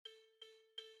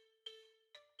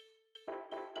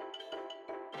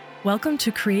Welcome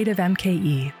to Creative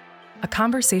MKE, a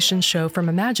conversation show from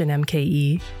Imagine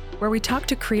MKE, where we talk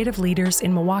to creative leaders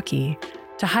in Milwaukee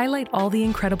to highlight all the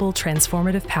incredible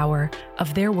transformative power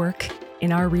of their work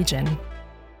in our region.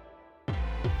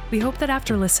 We hope that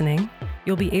after listening,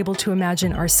 you'll be able to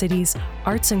imagine our city's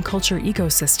arts and culture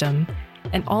ecosystem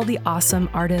and all the awesome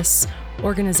artists,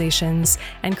 organizations,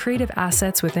 and creative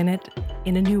assets within it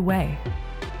in a new way.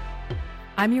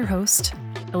 I'm your host,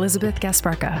 Elizabeth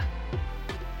Gasparka.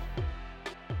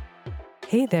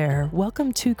 Hey there,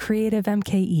 welcome to Creative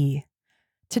MKE.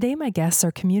 Today my guests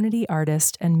are community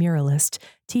artist and muralist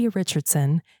Tia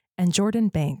Richardson and Jordan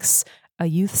Banks, a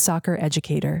youth soccer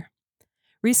educator.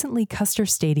 Recently, Custer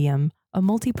Stadium, a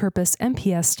multi-purpose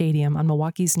MPS stadium on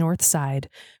Milwaukee's north side,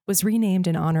 was renamed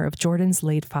in honor of Jordan's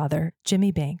late father,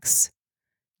 Jimmy Banks.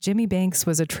 Jimmy Banks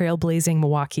was a trailblazing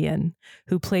Milwaukeean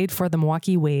who played for the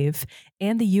Milwaukee Wave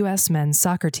and the U.S. men's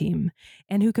soccer team,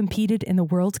 and who competed in the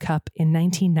World Cup in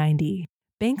 1990.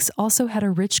 Banks also had a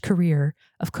rich career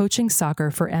of coaching soccer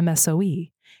for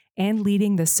MSOE and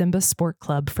leading the Simba Sport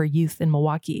Club for youth in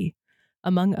Milwaukee,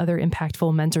 among other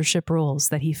impactful mentorship roles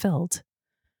that he filled.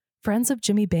 Friends of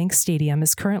Jimmy Banks Stadium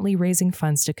is currently raising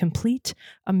funds to complete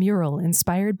a mural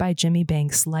inspired by Jimmy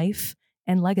Banks' life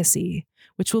and legacy,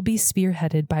 which will be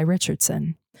spearheaded by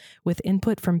Richardson, with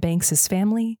input from Banks'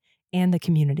 family and the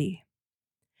community.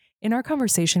 In our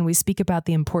conversation, we speak about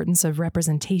the importance of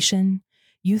representation,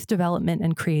 youth development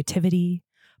and creativity,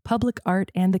 public art,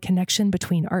 and the connection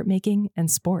between art making and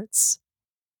sports.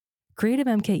 Creative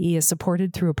MKE is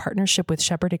supported through a partnership with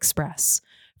Shepherd Express.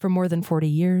 For more than 40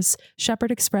 years,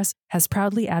 Shepherd Express has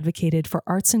proudly advocated for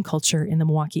arts and culture in the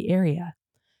Milwaukee area.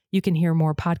 You can hear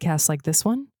more podcasts like this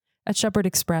one at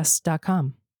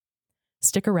shepherdexpress.com.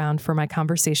 Stick around for my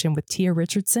conversation with Tia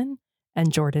Richardson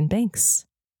and Jordan Banks.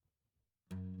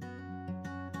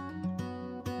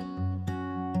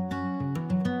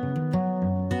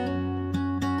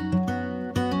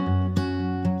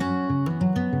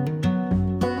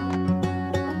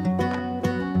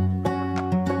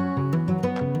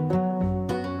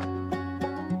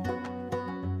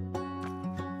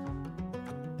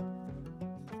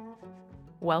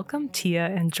 Welcome, Tia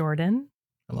and Jordan.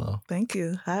 Hello. Thank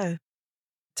you. Hi.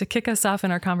 To kick us off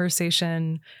in our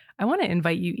conversation, I want to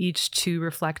invite you each to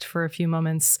reflect for a few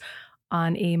moments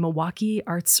on a Milwaukee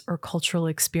arts or cultural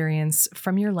experience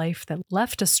from your life that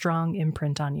left a strong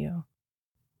imprint on you.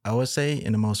 I would say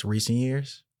in the most recent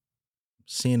years,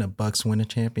 seeing a Bucks win a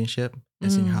championship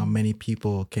and seeing how many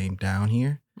people came down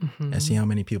here and seeing how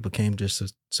many people came just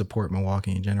to support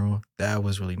Milwaukee in general, that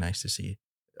was really nice to see.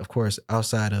 Of course,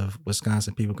 outside of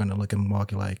Wisconsin, people are going to look at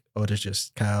Milwaukee like, oh, there's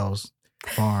just cows,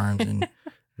 farms, and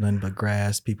nothing but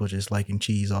grass, people just liking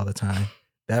cheese all the time.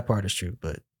 That part is true,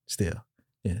 but still,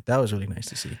 yeah, that was really nice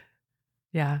to see.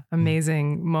 Yeah,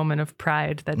 amazing moment of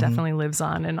pride that definitely lives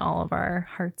on in all of our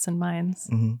hearts and minds.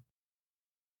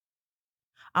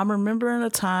 I'm remembering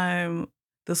a time,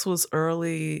 this was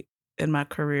early in my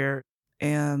career,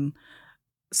 and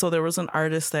so there was an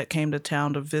artist that came to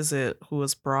town to visit who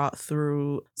was brought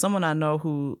through someone I know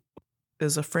who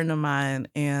is a friend of mine,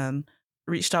 and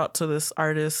reached out to this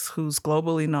artist who's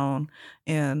globally known,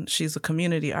 and she's a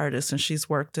community artist, and she's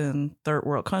worked in third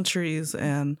world countries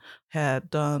and had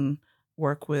done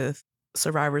work with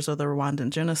survivors of the Rwandan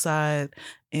genocide,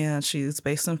 and she's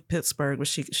based in Pittsburgh, but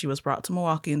she was brought to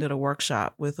Milwaukee and did a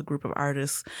workshop with a group of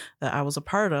artists that I was a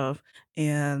part of.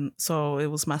 And so it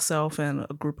was myself and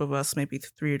a group of us, maybe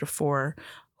 3 to 4,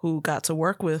 who got to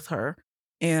work with her.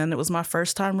 And it was my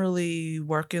first time really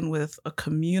working with a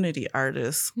community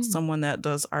artist, someone that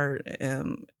does art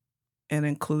and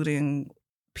including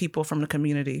people from the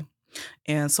community.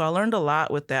 And so I learned a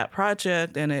lot with that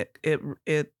project, and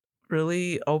it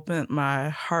really opened my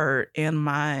heart and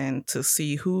mind to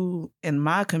see who in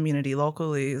my community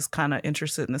locally is kind of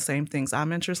interested in the same things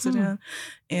I'm interested in.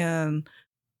 And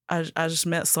I just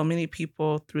met so many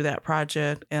people through that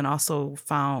project, and also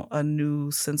found a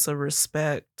new sense of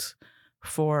respect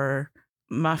for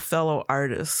my fellow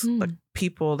artists, like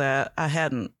people that I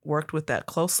hadn't worked with that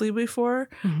closely before,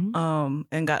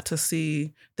 and got to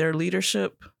see their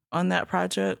leadership on that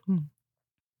project.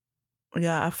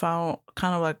 Yeah, I found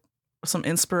kind of like some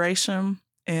inspiration,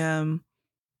 and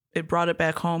it brought it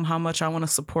back home how much I want to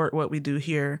support what we do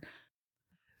here.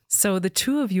 So the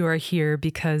two of you are here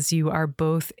because you are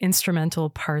both instrumental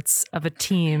parts of a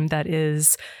team that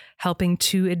is helping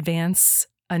to advance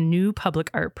a new public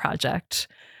art project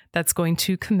that's going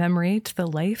to commemorate the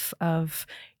life of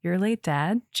your late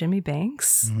dad, Jimmy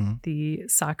Banks, the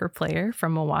soccer player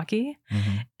from Milwaukee.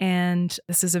 And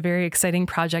this is a very exciting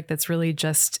project that's really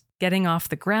just getting off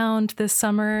the ground this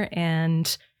summer,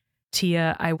 and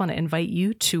Tia, I want to invite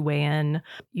you to weigh in.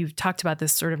 You've talked about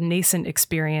this sort of nascent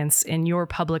experience in your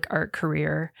public art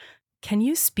career. Can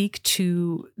you speak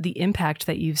to the impact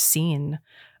that you've seen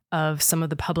of some of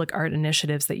the public art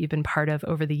initiatives that you've been part of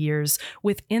over the years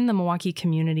within the Milwaukee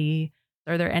community?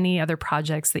 Are there any other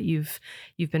projects that you've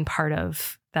been part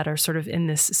of that are sort of in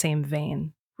this same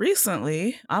vein?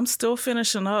 Recently, I'm still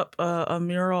finishing up a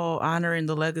mural honoring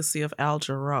the legacy of Al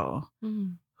Jarreau,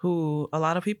 who a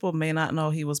lot of people may not know.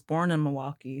 He was born in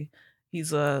Milwaukee.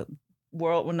 He's a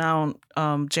world-renowned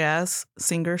jazz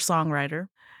singer-songwriter.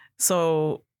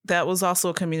 So that was also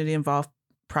a community-involved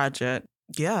project.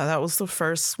 Yeah, that was the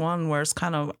first one where it's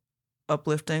kind of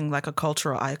uplifting, like a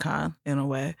cultural icon in a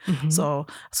way. So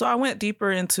I went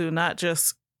deeper into not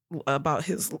just about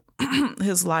his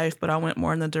life, but I went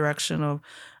more in the direction of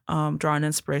drawing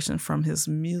inspiration from his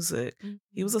music.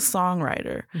 He was a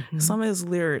songwriter. Some of his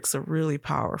lyrics are really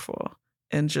powerful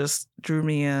and just drew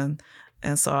me in.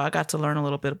 And so I got to learn a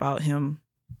little bit about him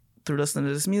through listening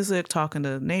to his music, talking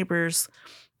to neighbors,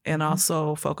 and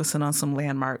also focusing on some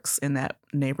landmarks in that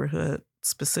neighborhood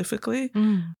specifically.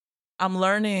 I'm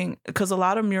learning, because a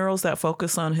lot of murals that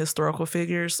focus on historical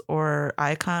figures or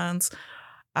icons,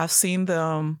 I've seen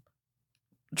them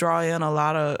draw in a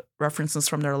lot of references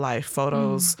from their life,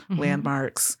 photos,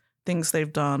 landmarks, things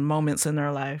they've done, moments in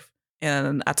their life.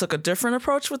 And I took a different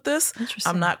approach with this.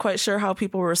 I'm not quite sure how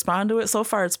people respond to it. So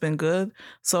far, it's been good.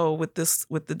 So with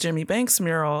the Jimmy Banks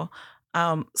mural,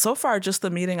 so far, just the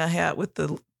meeting I had with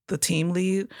the team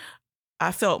lead,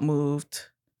 I felt moved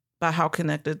by how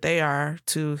connected they are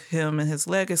to him and his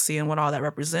legacy and what all that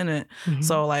represented.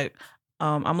 So like,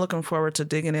 I'm looking forward to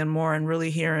digging in more and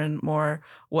really hearing more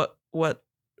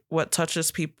what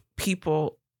touches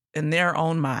people in their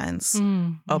own minds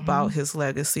about his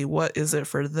legacy. What is it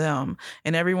for them?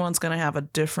 And everyone's going to have a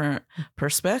different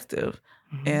perspective.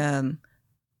 And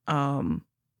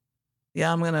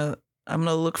yeah, I'm gonna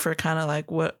look for kind of like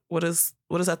what is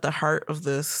at the heart of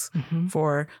this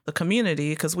for the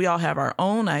community, because we all have our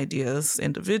own ideas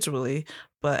individually,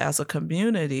 but as a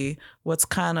community, what's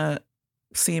kind of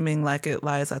seeming like it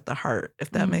lies at the heart,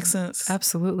 if that makes sense.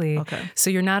 Absolutely. Okay. So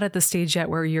you're not at the stage yet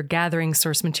where you're gathering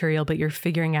source material, but you're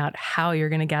figuring out how you're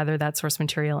going to gather that source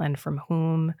material and from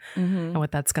whom and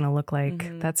what that's going to look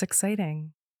like. That's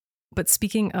exciting. But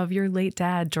speaking of your late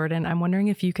dad, Jordan, I'm wondering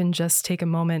if you can just take a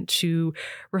moment to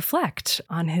reflect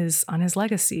on his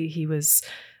legacy. He was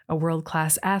a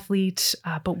world-class athlete,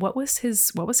 but what was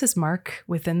his mark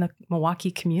within the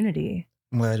Milwaukee community?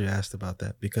 I'm glad you asked about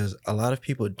that, because a lot of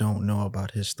people don't know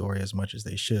about his story as much as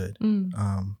they should.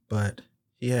 But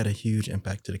he had a huge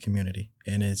impact to the community.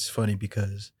 And it's funny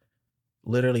because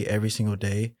literally every single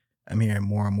day, I'm hearing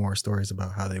more and more stories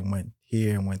about how they went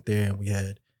here and went there. And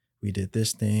we did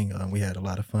this thing. We had a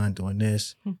lot of fun doing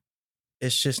this.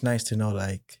 It's just nice to know,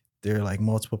 like, there are like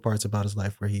multiple parts about his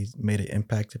life where he's made an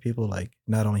impact to people. Like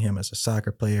not only him as a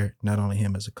soccer player, not only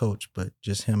him as a coach, but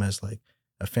just him as like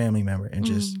a family member and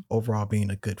just overall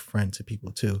being a good friend to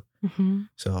people too.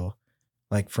 So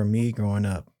like for me growing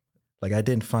up, like I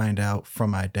didn't find out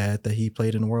from my dad that he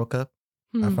played in the World Cup.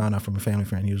 I found out from a family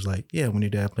friend. He was like, yeah, when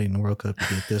your dad played in the World Cup,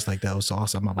 he did this, like that was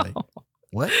awesome. I'm like,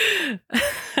 what?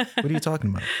 What are you talking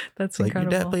about? That's like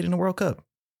incredible. Your dad played in the World Cup.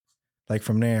 Like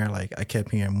from there, like I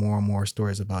kept hearing more and more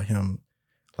stories about him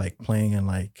like playing, and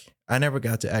like I never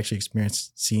got to actually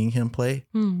experience seeing him play,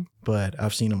 but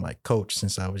I've seen him like coach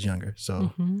since I was younger.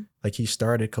 So like he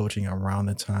started coaching around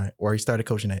the time, or he started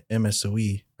coaching at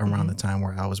MSOE around the time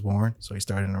where I was born. So he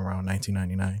started in around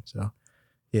 1999. So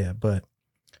yeah, but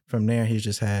from there, he's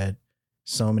just had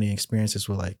so many experiences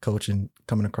with like coaching,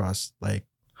 coming across like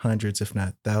hundreds, if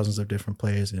not thousands of different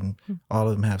players, and all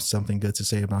of them have something good to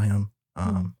say about him.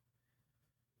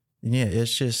 Yeah,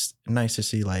 it's just nice to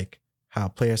see like how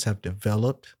players have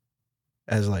developed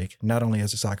as like, not only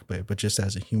as a soccer player, but just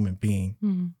as a human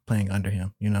being playing under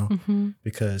him, you know,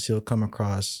 because he'll come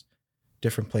across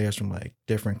different players from like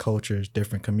different cultures,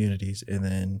 different communities. And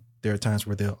then there are times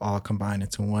where they'll all combine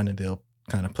into one and they'll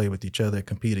kind of play with each other,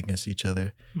 compete against each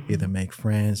other, either make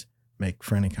friends, make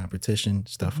friendly competition,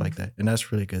 stuff like that. And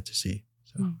that's really good to see.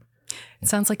 So. It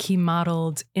sounds like he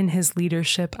modeled in his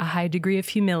leadership a high degree of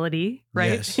humility,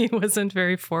 right? Yes. He wasn't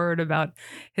very forward about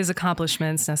his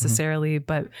accomplishments necessarily,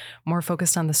 but more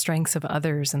focused on the strengths of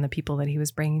others and the people that he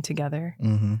was bringing together.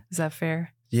 Is that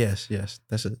fair? Yes.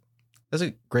 That's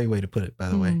a great way to put it, by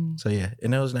the way. So yeah,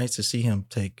 and it was nice to see him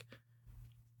take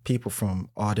people from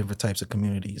all different types of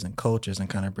communities and cultures and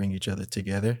kind of bring each other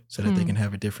together so that they can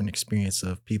have a different experience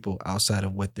of people outside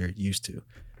of what they're used to.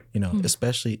 You know,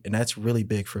 especially, and that's really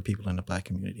big for people in the Black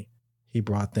community. he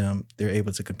brought them, they're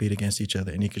able to compete against each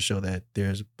other, and he could show that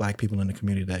there's Black people in the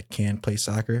community that can play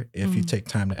soccer if you take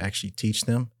time to actually teach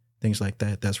them things like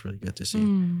that. That's really good to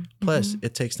see. Plus,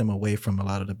 it takes them away from a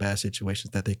lot of the bad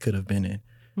situations that they could have been in,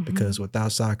 because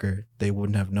without soccer, they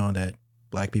wouldn't have known that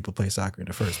Black people play soccer in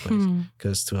the first place.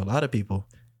 Because to a lot of people,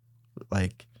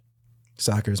 like,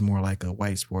 soccer is more like a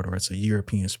white sport, or it's a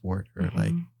European sport, or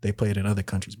like they play it in other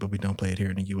countries, but we don't play it here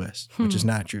in the U.S., which is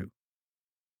not true.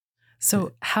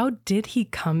 So how did he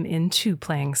come into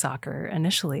playing soccer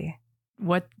initially?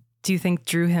 What do you think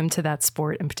drew him to that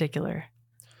sport in particular?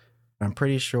 I'm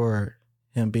pretty sure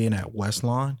him being at West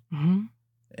Lawn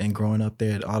and growing up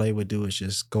there, all they would do is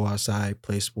just go outside,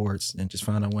 play sports, and just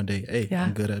find out one day, hey,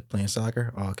 I'm good at playing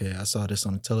soccer. Oh, okay, I saw this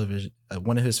on the television.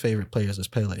 One of his favorite players was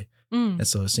Pele. And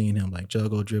so seeing him like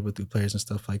juggle, dribble through players and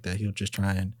stuff like that, he'll just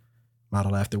try and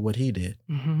model after what he did.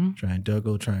 Try and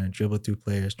juggle, try and dribble through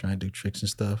players, try and do tricks and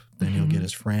stuff. Then he'll get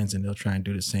his friends and they'll try and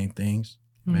do the same things.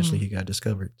 Eventually he got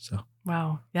discovered. So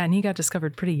wow. Yeah. And he got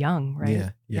discovered pretty young,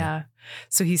 right? Yeah.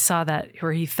 So he saw that,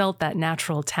 or he felt that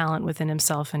natural talent within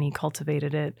himself, and he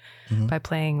cultivated it by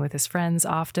playing with his friends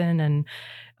often. And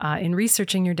in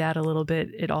researching your dad a little bit,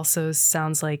 it also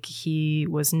sounds like he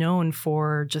was known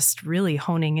for just really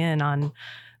honing in on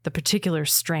the particular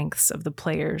strengths of the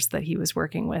players that he was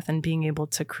working with and being able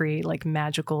to create like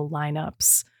magical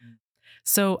lineups.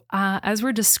 So as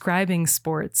we're describing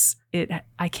sports,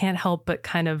 I can't help but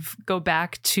kind of go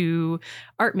back to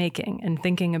art making and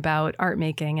thinking about art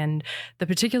making and the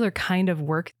particular kind of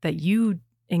work that you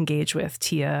engage with,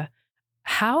 Tia.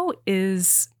 How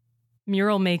is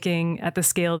mural making at the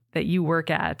scale that you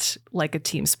work at like a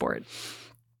team sport?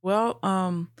 Well,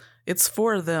 it's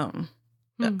for them.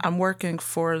 I'm working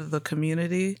for the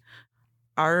community.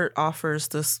 Art offers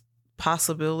this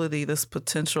possibility, this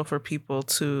potential for people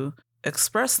to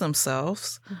express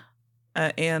themselves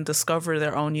and discover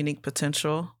their own unique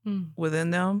potential within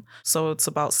them. So it's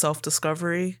about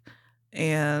self-discovery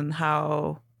and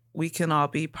how we can all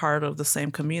be part of the same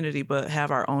community, but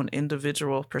have our own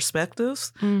individual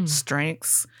perspectives,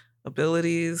 strengths,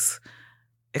 abilities,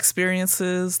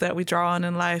 experiences that we draw on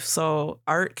in life. So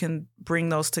art can bring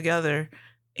those together,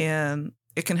 and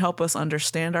it can help us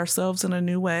understand ourselves in a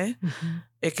new way.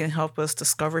 It can help us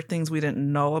discover things we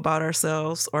didn't know about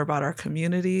ourselves or about our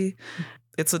community.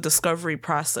 It's a discovery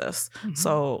process.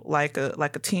 So like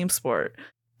a team sport.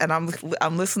 And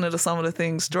I'm listening to some of the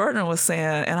things Jordan was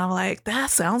saying, and I'm like, that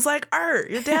sounds like art.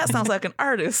 Your dad sounds like an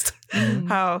artist.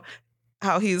 How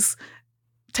he's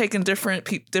taking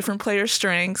different players'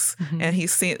 strengths and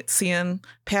he's seeing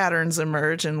patterns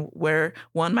emerge, and where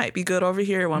one might be good over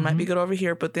here, one might be good over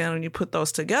here. But then when you put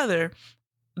those together,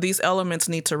 these elements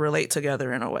need to relate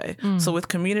together in a way. So with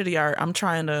community art, I'm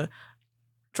trying to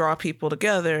draw people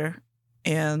together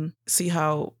and see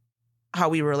how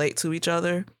we relate to each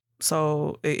other.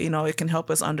 So, it can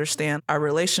help us understand our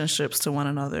relationships to one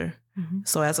another.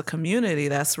 So as a community,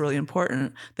 that's really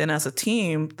important. Then as a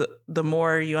team, the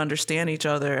more you understand each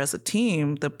other as a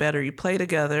team, the better you play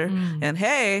together. And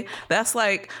hey, that's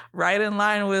like right in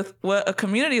line with what a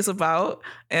community is about.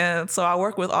 And so I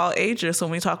work with all ages. So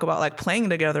when we talk about like playing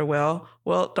together well,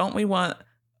 don't we want,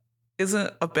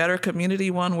 isn't a better community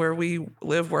one where we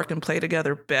live, work, and play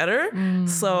together better?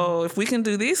 So if we can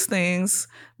do these things,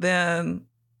 then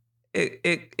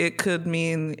it could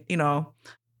mean,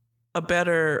 a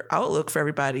better outlook for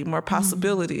everybody, more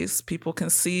possibilities. People can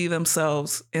see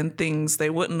themselves in things they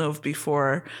wouldn't have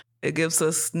before. It gives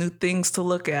us new things to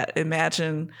look at,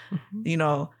 imagine,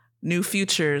 new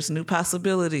futures, new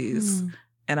possibilities.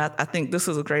 And I think this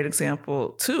is a great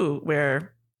example too,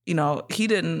 where, he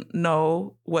didn't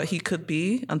know what he could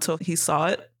be until he saw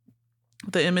it,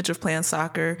 the image of playing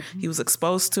soccer. He was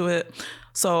exposed to it.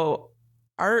 So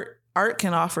art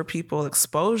can offer people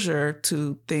exposure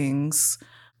to things.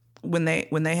 When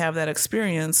they have that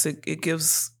experience, it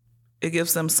gives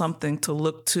them something to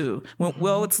look to.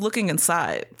 Well, it's looking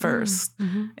inside first,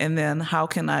 and then how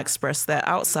can I express that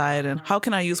outside, and how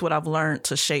can I use what I've learned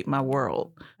to shape my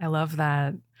world? I love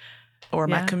that. Or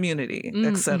my community,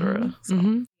 etc.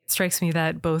 It strikes me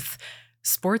that both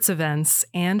sports events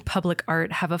and public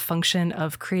art have a function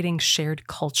of creating shared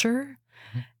culture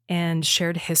and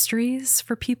shared histories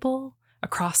for people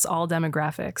across all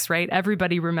demographics, right?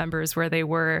 Everybody remembers where they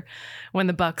were when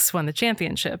the Bucks won the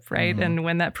championship, right? And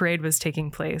when that parade was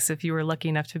taking place. If you were lucky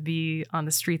enough to be on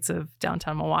the streets of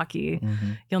downtown Milwaukee,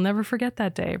 you'll never forget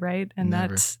that day, right? And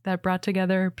that brought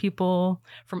together people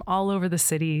from all over the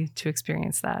city to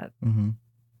experience that.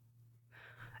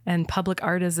 And public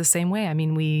art is the same way. I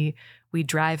mean, we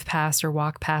drive past or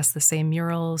walk past the same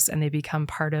murals, and they become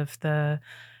part of the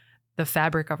the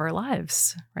fabric of our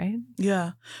lives, right?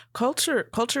 Yeah.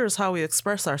 Culture is how we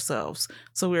express ourselves.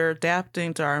 So we're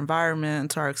adapting to our environment and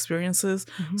to our experiences.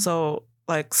 Mm-hmm. So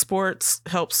like sports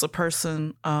helps a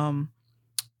person. And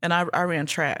I ran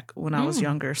track when I was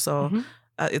younger. So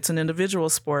it's an individual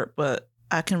sport, but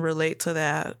I can relate to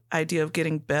that idea of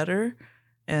getting better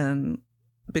and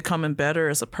becoming better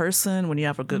as a person when you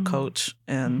have a good coach.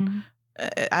 And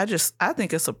I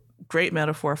think it's a great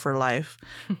metaphor for life.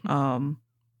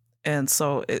 And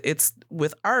so it's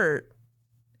with art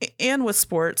and with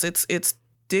sports, it's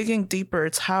digging deeper.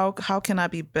 It's how can I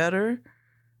be better?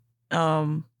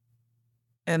 And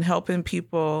helping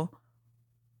people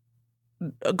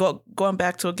going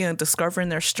back to, again, discovering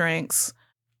their strengths,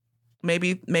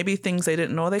 maybe things they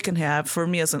didn't know they can have. For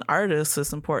me as an artist,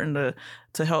 it's important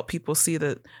to help people see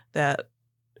that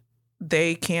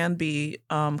they can be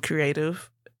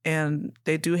creative, and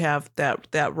they do have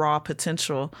that raw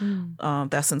potential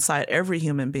that's inside every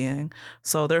human being.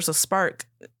 So there's a spark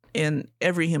in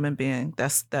every human being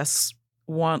that's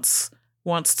wants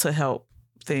to help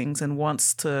things and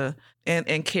wants to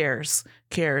and cares.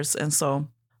 And so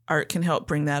art can help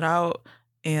bring that out,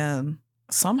 and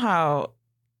somehow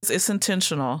it's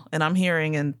intentional. And I'm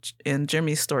hearing in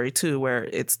Jimmy's story too, where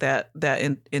it's that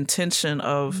intention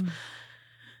of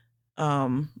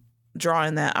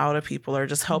drawing that out of people, or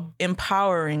just help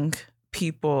empowering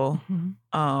people.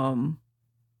 I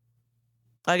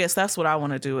guess that's what I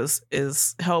want to do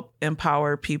is help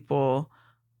empower people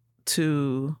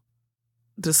to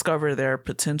discover their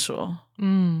potential.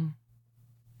 I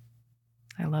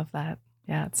love that.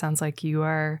 Yeah, it sounds like you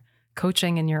are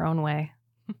coaching in your own way.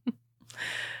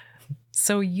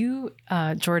 So you,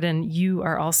 Jordan, you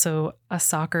are also a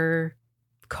soccer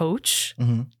coach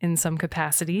in some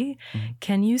capacity.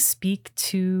 Can you speak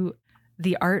to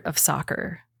the art of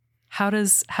soccer? How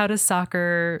does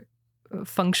soccer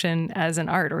function as an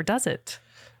art, or does it?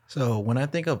 So when I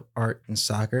think of art and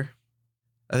soccer,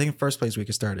 I think the first place we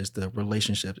can start is the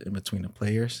relationship in between the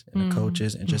players and the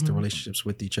coaches, and just the relationships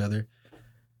with each other,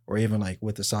 or even like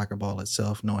with the soccer ball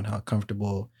itself, knowing how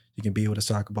comfortable you can be with a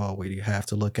soccer ball, whether you have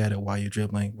to look at it while you're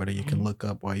dribbling, whether you can look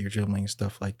up while you're dribbling,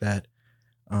 stuff like that.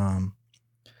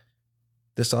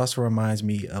 This also reminds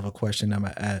me of a question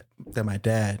that my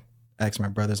dad asked my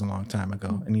brothers a long time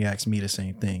ago, and he asked me the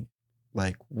same thing.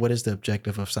 Like, what is the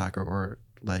objective of soccer, or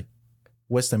like,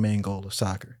 what's the main goal of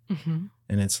soccer?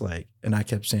 And it's like, and I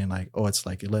kept saying like, oh, it's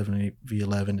like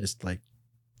 11v11. It's like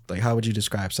how would you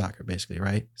describe soccer, basically,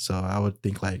 right? So I would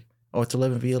think like, oh, it's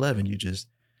 11v11. You just,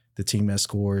 the team that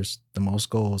scores the most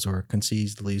goals or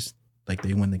concedes the least, like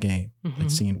they win the game. Like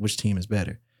seeing which team is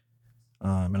better.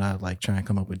 And I like try and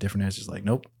come up with different answers, like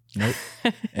nope.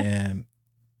 And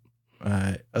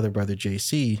my other brother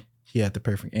JC, he had the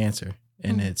perfect answer,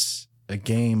 and it's a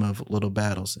game of little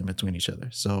battles in between each other.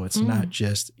 So it's not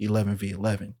just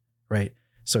 11v11, right?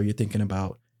 So you're thinking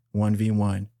about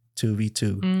 1v1,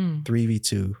 2v2,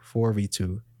 3v2,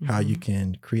 4v2, how you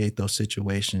can create those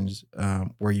situations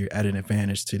where you're at an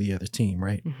advantage to the other team,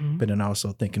 right? But then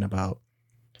also thinking about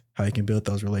how you can build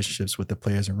those relationships with the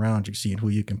players around you, seeing who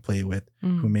you can play with,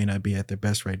 who may not be at their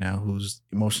best right now, who's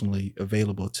emotionally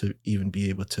available to even be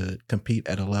able to compete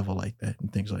at a level like that,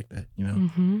 and things like that, you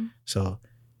know? So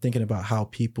thinking about how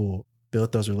people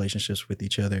build those relationships with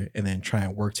each other, and then try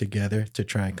and work together to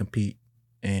try and compete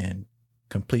and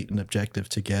complete an objective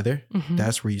together,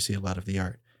 that's where you see a lot of the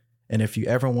art. And if you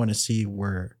ever want to see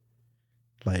where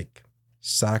like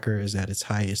soccer is at its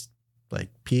highest like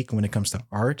peak when it comes to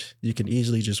art, you can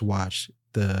easily just watch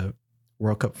the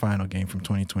World Cup final game from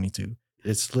 2022.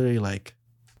 It's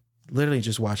literally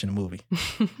just watching a movie.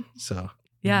 So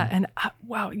yeah. And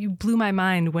wow, you blew my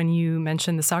mind when you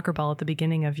mentioned the soccer ball at the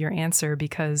beginning of your answer,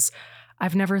 because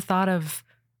I've never thought of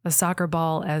a soccer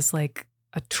ball as like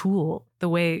a tool, the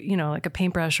way, you know, like a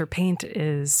paintbrush or paint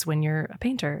is when you're a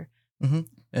painter.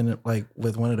 And like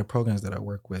with one of the programs that I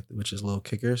work with, which is Little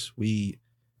Kickers,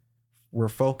 we're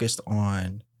focused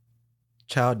on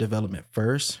child development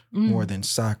first, more than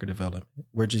soccer development.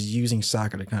 We're just using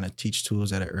soccer to kind of teach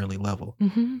tools at an early level.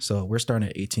 So we're starting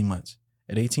at 18 months.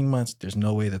 At 18 months, there's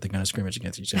no way that they're going to scrimmage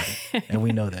against each other. And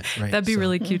we know that, right? That'd be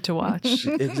really cute to watch.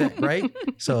 Exactly, right?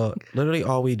 So literally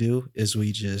all we do is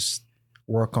we just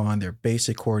work on their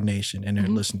basic coordination and their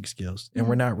listening skills. And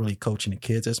we're not really coaching the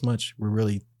kids as much. We're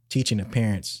really teaching the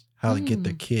parents how to get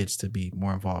their kids to be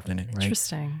more involved in it, right?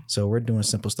 Interesting. So we're doing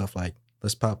simple stuff like,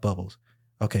 let's pop bubbles.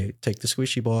 Okay, take the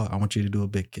squishy ball. I want you to do a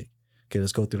big kick. Okay,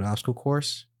 let's go through the obstacle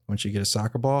course. I want you to get a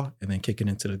soccer ball and then kick it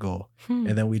into the goal.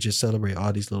 And then we just celebrate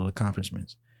all these little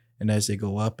accomplishments. And as they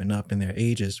go up and up in their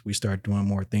ages, we start doing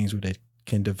more things where they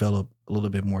can develop a little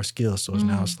bit more skills. So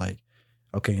now it's like,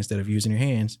 Okay, instead of using your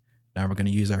hands, now we're going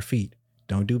to use our feet.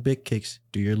 Don't do big kicks.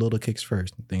 Do your little kicks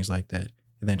first and things like that.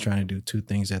 And then trying to do two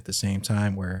things at the same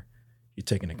time where you're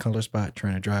taking a color spot,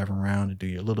 trying to drive around and do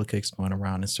your little kicks, going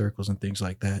around in circles and things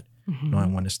like that,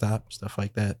 knowing when to stop, stuff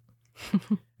like that.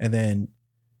 And then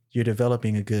you're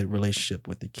developing a good relationship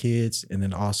with the kids and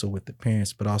then also with the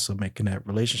parents, but also making that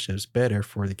relationships better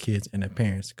for the kids and the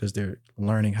parents because they're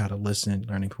learning how to listen,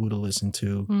 learning who to listen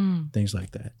to, things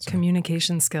like that. So,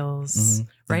 communication skills,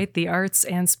 right? Yeah. The arts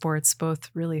and sports both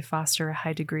really foster a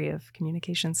high degree of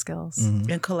communication skills.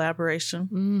 And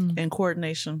collaboration and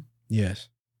coordination. Yes.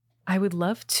 I would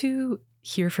love to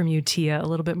hear from you, Tia, a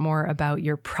little bit more about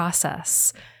your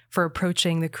process for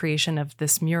approaching the creation of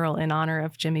this mural in honor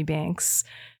of Jimmy Banks.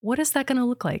 What is that going to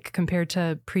look like compared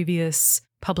to previous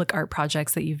public art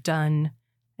projects that you've done,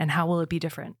 and how will it be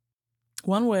different?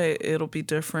 One way it'll be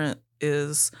different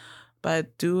is by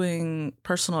doing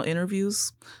personal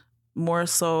interviews, more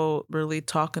so really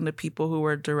talking to people who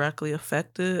were directly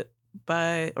affected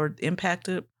by or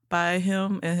impacted by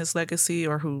him and his legacy,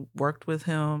 or who worked with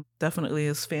him, definitely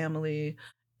his family.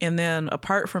 And then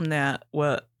apart from that,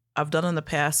 what I've done in the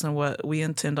past and what we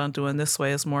intend on doing this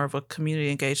way is more of a community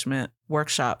engagement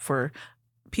workshop for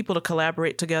people to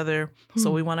collaborate together.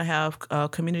 So we want to have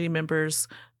community members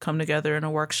come together in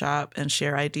a workshop and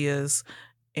share ideas.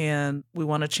 And we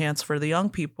want a chance for the young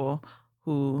people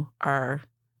who are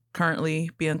currently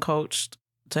being coached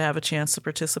to have a chance to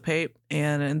participate.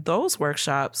 And in those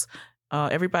workshops,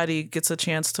 everybody gets a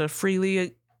chance to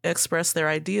freely express their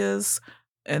ideas.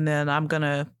 And then I'm going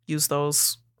to use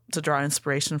those to draw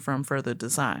inspiration from further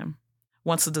design.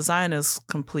 Once the design is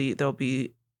complete, there'll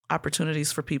be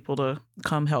opportunities for people to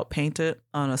come help paint it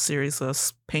on a series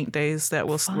of paint days that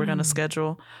we're going to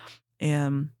schedule.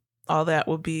 And all that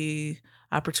will be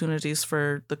opportunities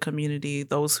for the community,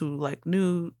 those who like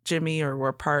knew Jimmy or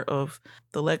were part of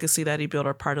the legacy that he built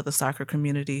or part of the soccer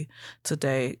community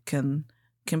today can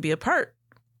be a part.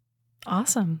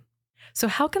 Awesome. So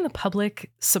how can the public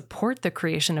support the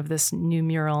creation of this new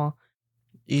mural?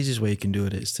 Easiest way you can do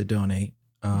it is to donate.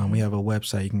 We have a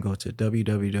website. You can go to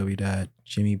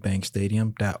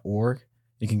www.jimmybankstadium.org.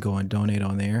 You can go and donate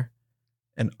on there.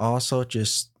 And also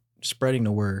just spreading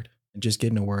the word and just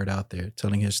getting the word out there,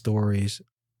 telling his stories,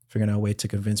 figuring out a way to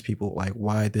convince people like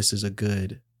why this is a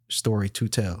good story to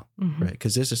tell, right?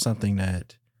 Because this is something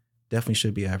that definitely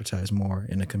should be advertised more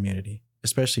in the community,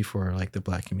 especially for like the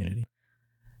Black community.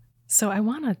 So I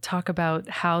want to talk about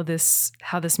how this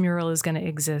mural is going to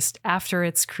exist after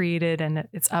it's created and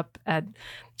it's up at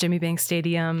Jimmy Banks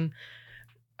Stadium.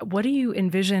 What do you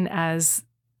envision as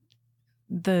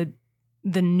the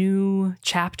new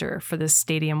chapter for this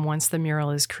stadium once the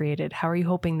mural is created? How are you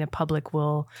hoping the public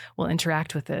will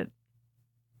interact with it?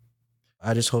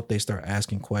 I just hope they start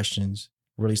asking questions,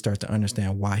 really start to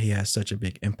understand why he has such a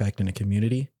big impact in the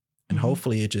community. And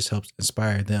hopefully it just helps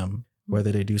inspire them.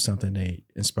 Whether they do something, they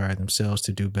inspire themselves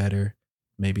to do better.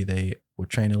 Maybe they will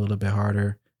train a little bit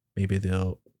harder. Maybe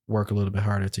they'll work a little bit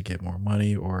harder to get more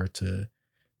money or to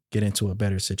get into a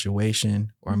better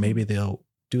situation. Or maybe they'll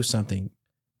do something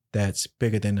that's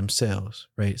bigger than themselves,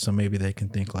 right? So maybe they can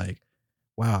think like,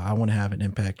 wow, I want to have an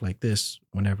impact like this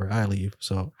whenever I leave.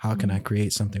 So how can I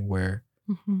create something where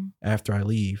after I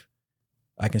leave,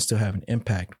 I can still have an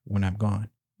impact when I'm gone?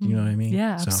 You know what I mean?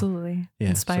 Yeah, absolutely.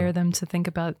 Inspire them to think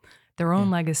about their own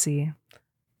legacy.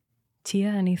 Tia,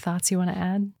 any thoughts you want to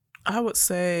add? I would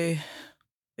say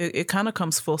it kind of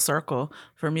comes full circle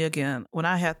for me again. When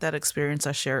I had that experience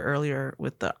I shared earlier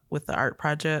with the art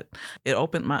project, it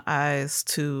opened my eyes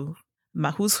to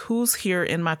who's here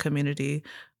in my community.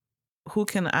 Who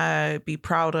can I be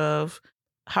proud of?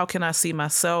 How can I see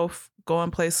myself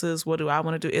going places? What do I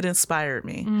want to do? It inspired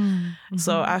me.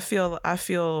 So I feel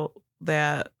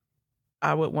that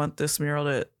I would want this mural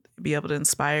to be able to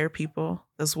inspire people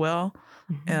as well,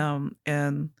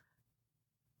 and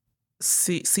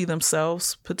see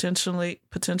themselves potentially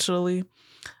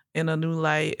in a new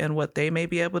light and what they may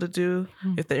be able to do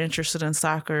if they're interested in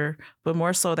soccer, but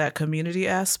more so that community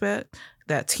aspect,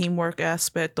 that teamwork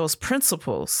aspect, those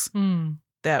principles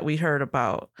that we heard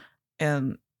about,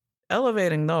 and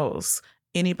elevating those.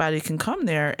 Anybody can come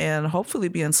there and hopefully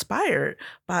be inspired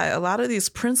by a lot of these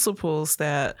principles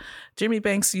that Jimmy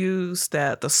Banks used,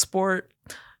 that the sport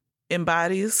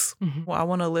embodies. Well, I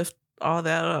want to lift all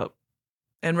that up.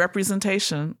 And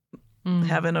representation,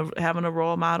 having a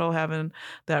role model, having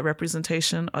that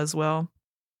representation as well.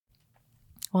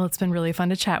 Well, it's been really fun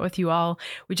to chat with you all.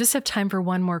 We just have time for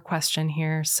one more question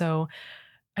here. So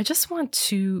I just want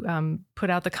to put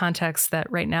out the context that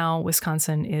right now,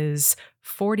 Wisconsin is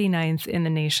 49th in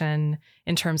the nation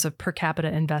in terms of per capita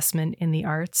investment in the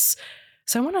arts.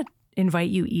 So I want to invite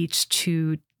you each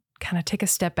to kind of take a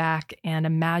step back and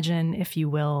imagine, if you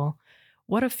will,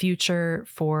 what a future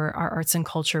for our arts and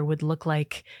culture would look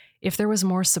like if there was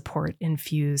more support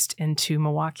infused into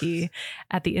Milwaukee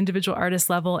at the individual artist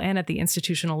level and at the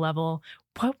institutional level.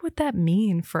 What would that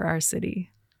mean for our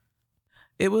city?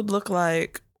 It would look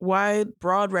like wide,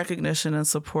 broad recognition and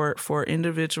support for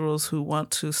individuals who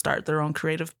want to start their own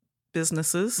creative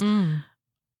businesses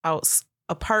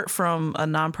apart from a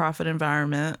nonprofit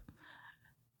environment.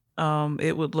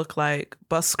 It would look like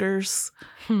buskers.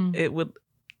 It would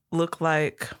look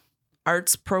like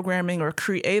arts programming or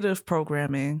creative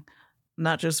programming,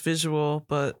 not just visual,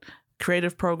 but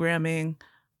creative programming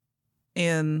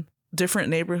in different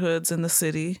neighborhoods in the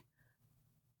city.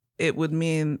 It would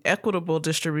mean equitable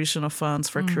distribution of funds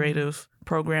for creative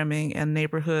programming and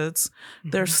neighborhoods.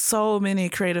 There's so many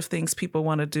creative things people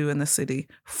want to do in the city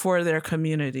for their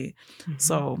community.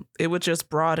 So it would just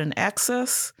broaden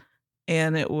access,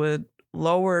 and it would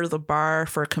lower the bar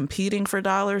for competing for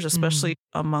dollars, especially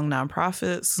among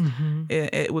nonprofits.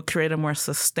 It would create a more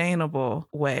sustainable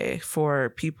way for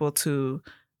people to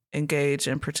engage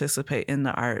and participate in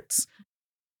the arts.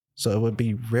 So it would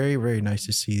be very, very nice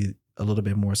to see a little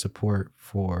bit more support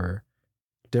for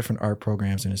different art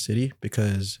programs in the city,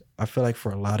 because I feel like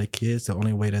for a lot of kids, the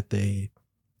only way that they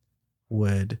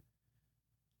would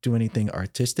do anything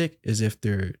artistic is if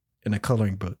they're in a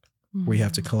coloring book where you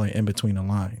have to color in between the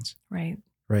lines. Right.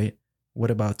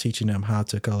 What about teaching them how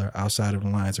to color outside of the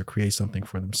lines or create something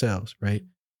for themselves? Right.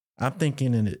 I'm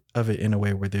thinking of it in a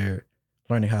way where they're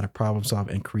learning how to problem solve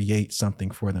and create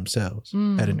something for themselves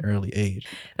at an early age.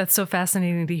 That's so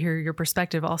fascinating to hear your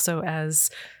perspective also as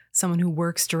someone who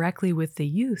works directly with the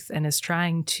youth and is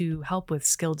trying to help with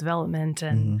skill development,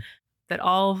 and that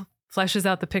all fleshes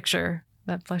out the picture.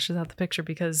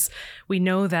 Because we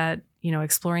know that,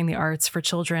 exploring the arts for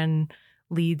children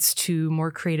leads to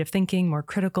more creative thinking, more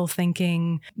critical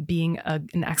thinking, being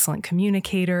an excellent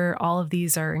communicator. All of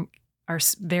these are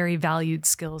very valued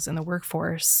skills in the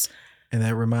workforce. And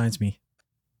that reminds me,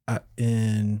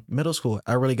 in middle school,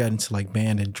 I really got into like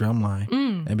band and drumline.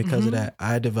 And because of that,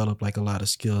 I developed like a lot of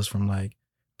skills from like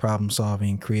problem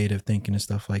solving, creative thinking and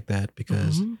stuff like that,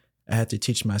 because I had to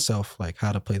teach myself like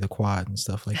how to play the quad and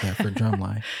stuff like that for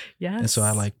drumline. And so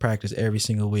I like practice every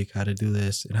single week how to do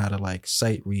this and how to like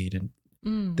sight read.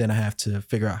 And then I have to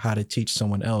figure out how to teach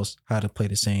someone else how to play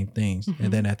the same things.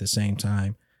 And then at the same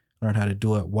time, learn how to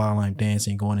do it while I'm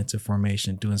dancing, going into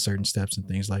formation, doing certain steps and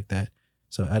things like that.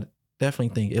 So I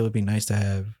definitely think it would be nice to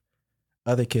have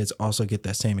other kids also get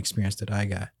that same experience that I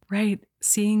got. Right.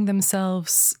 Seeing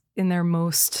themselves in their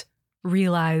most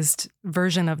realized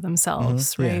version of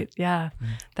themselves, right? Yeah.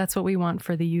 That's what we want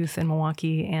for the youth in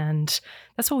Milwaukee, and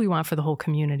that's what we want for the whole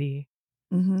community.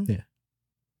 Yeah.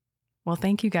 Well,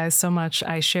 thank you guys so much.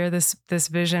 I share this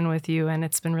vision with you, and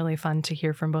it's been really fun to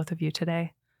hear from both of you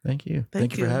today. Thank you.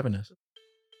 Thank you for having us.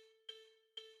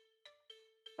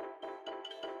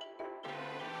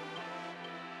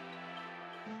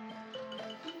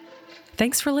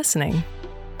 Thanks for listening.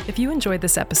 If you enjoyed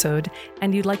this episode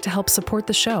and you'd like to help support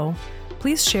the show,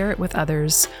 please share it with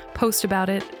others, post about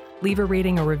it, leave a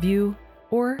rating or review,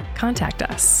 or contact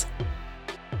us.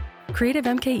 Creative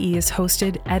MKE is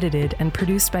hosted, edited, and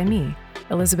produced by me,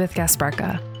 Elizabeth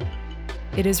Gasparka.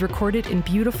 It is recorded in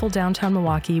beautiful downtown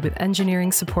Milwaukee with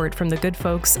engineering support from the good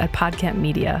folks at Podcamp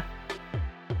Media.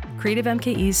 Creative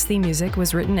MKE's theme music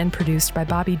was written and produced by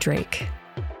Bobby Drake.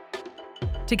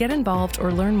 To get involved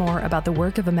or learn more about the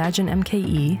work of Imagine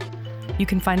MKE, you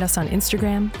can find us on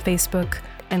Instagram, Facebook,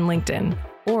 and LinkedIn,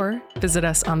 or visit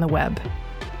us on the web.